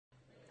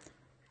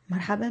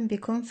مرحبا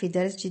بكم في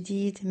درس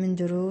جديد من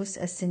دروس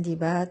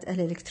السندباد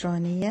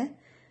الإلكترونية.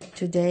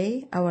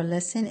 Today our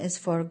lesson is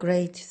for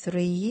grade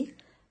 3.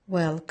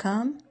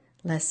 Welcome.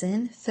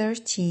 Lesson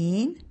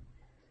 13.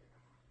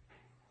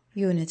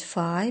 Unit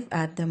 5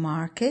 at the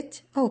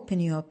market. Open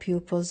your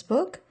pupils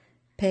book.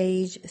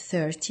 Page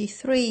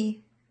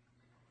 33.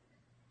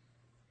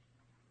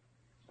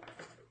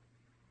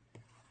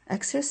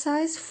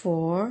 Exercise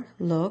 4.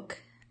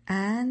 Look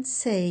and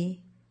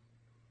say.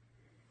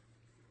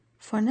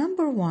 For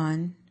number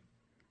 1,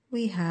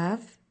 we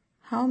have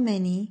how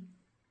many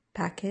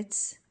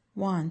packets?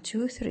 1,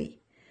 2,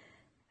 3.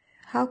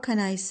 How can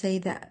I say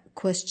that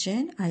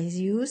question? I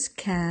use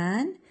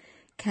can.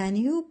 Can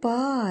you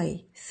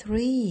buy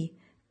 3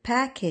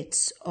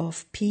 packets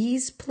of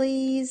peas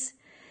please?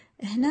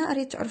 هنا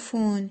أريد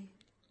تعرفون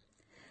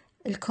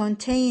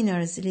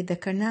الكونتينرز اللي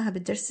ذكرناها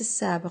بالدرس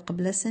السابق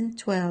بلسن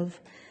 12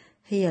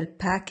 هي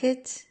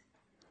الباكت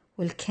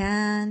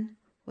والكان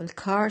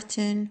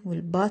والكارتون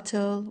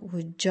والبوتل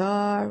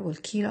والجار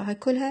والكيلو، هاي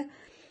كلها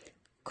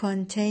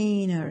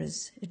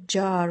containers.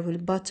 الجار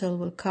والبوتل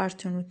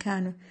والكارتون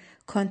والكان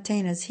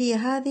containers، هي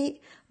هذه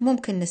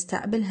ممكن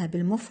نستقبلها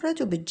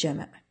بالمفرد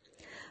وبالجمع.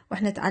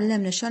 واحنا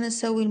تعلمنا شلون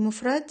نسوي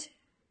المفرد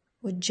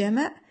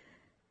والجمع،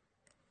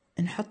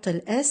 نحط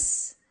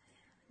الاس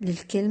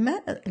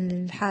للكلمة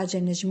الحاجة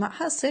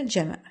نجمعها تصير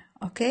جمع.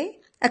 اوكي،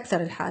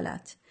 اكثر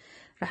الحالات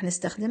راح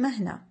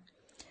نستخدمها هنا.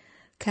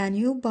 Can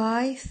you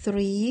buy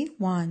 3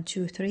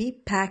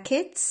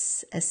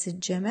 packets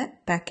الجمع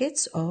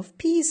packets of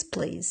peas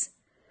please.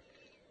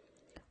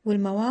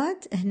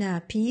 والمواد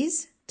هنا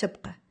peas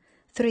تبقى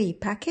 3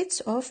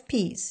 packets of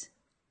peas.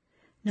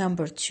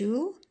 Number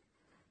 2,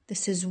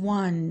 this is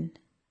 1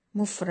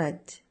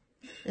 مفرد.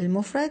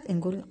 المفرد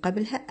نقول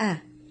قبلها a.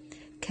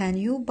 Can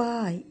you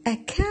buy a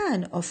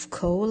can of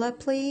cola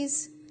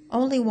please?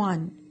 Only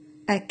one.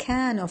 A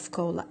can of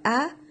cola.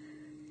 A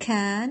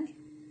can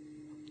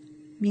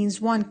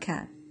means 1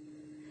 can.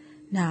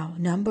 Now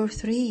number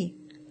 3.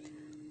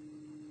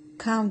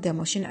 Count them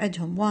وش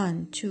نعدهم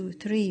 1 2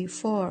 3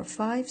 4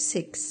 5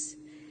 6.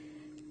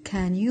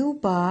 Can you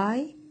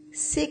buy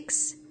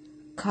 6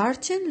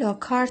 carton لو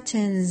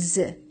cartons؟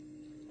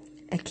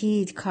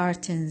 أكيد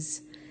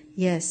cartons.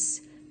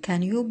 Yes.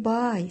 Can you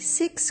buy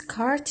 6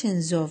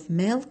 cartons of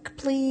milk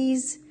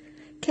please?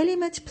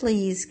 كلمة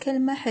please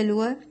كلمة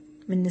حلوة.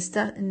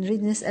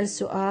 نريد نسأل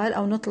سؤال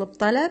أو نطلب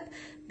طلب،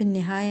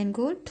 بالنهاية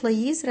نقول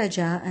please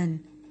رجاءً.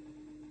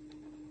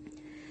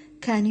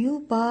 Can you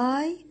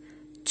buy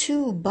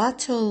 2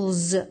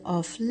 bottles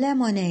of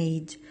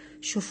lemonade؟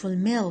 شوفوا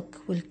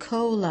الميلك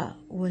والكولا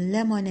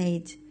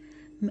والليمونيد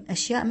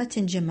أشياء ما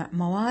تنجمع،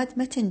 مواد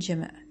ما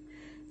تنجمع،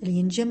 اللي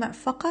ينجمع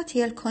فقط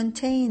هي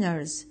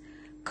الكونتينرز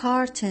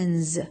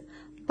cartons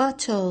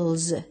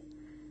bottles.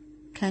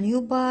 Can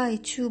you buy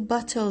 2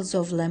 bottles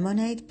of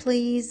lemonade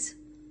please?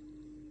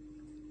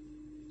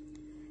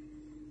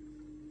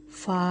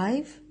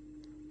 5.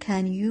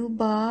 Can you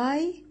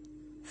buy,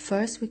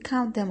 first we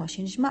count them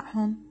عشان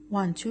نجمعهم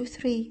 1 2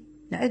 3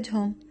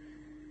 نعدهم.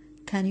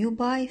 Can you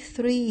buy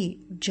 3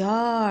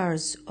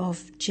 jars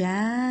of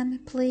jam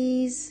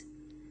please?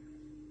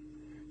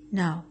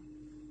 Now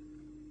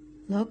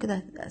look at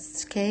that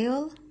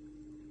scale.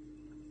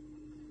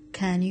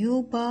 Can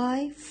you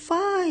buy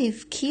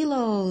 5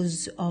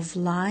 kilos of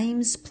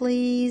limes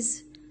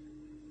please?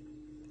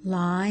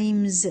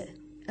 Limes.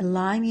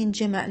 اللime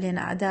ينجمع لأن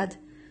أعداد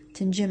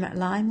تنجمع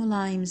lime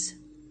وlimes.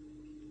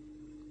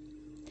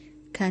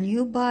 Can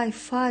you buy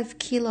 5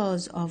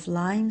 kilos of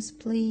limes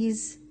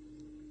please?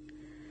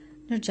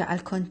 نرجع على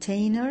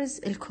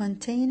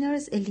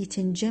الكونتينرز اللي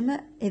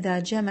تنجمع إذا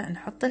جمع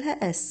نحط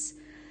لها S.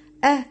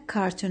 A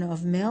carton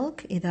of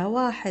milk إذا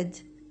واحد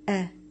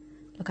A.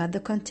 Look at the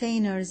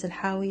containers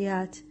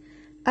الحاويات.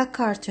 A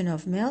carton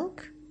of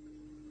milk.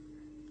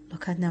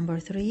 Look at number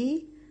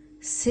 3.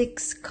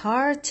 6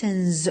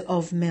 cartons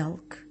of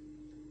milk.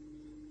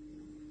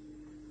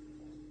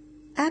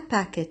 A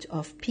packet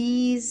of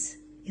peas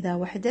إذا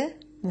وحدة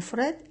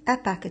مفرد. A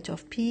packet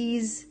of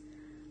peas.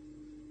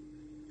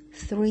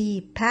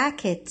 3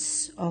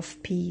 packets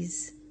of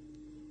peas.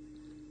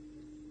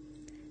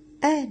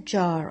 A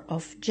jar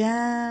of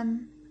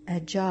jam. A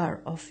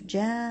jar of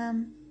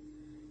jam.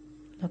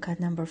 Look at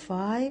number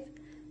 5.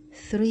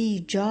 3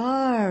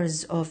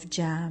 jars of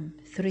jam.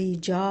 3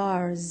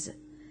 jars.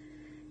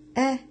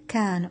 A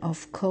can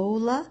of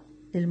cola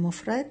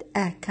للمفرد.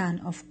 A can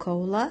of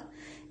cola.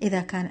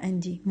 إذا كان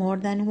عندي more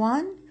than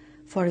 1,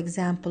 for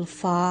example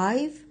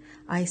 5,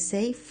 I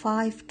say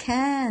 5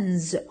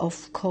 cans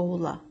of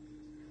cola.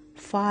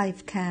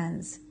 5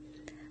 cans.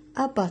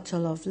 A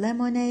bottle of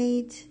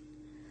lemonade.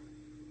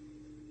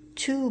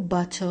 2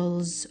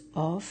 bottles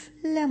of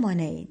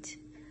lemonade.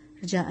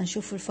 رجاء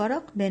نشوف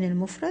الفرق بين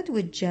المفرد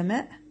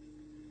والجمع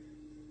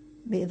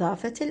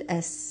بإضافة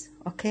الأس.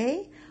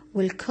 أوكي،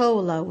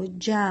 والكولا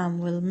والجام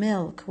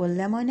والميلك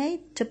والليمونيد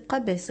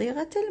تبقى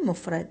بصيغة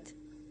المفرد،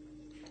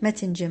 ما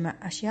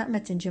تنجمع أشياء، ما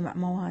تنجمع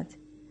مواد.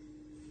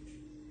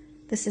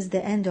 This is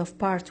the end of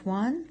part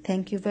 1.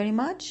 Thank you very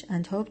much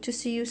and hope to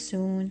see you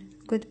soon.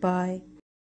 Goodbye.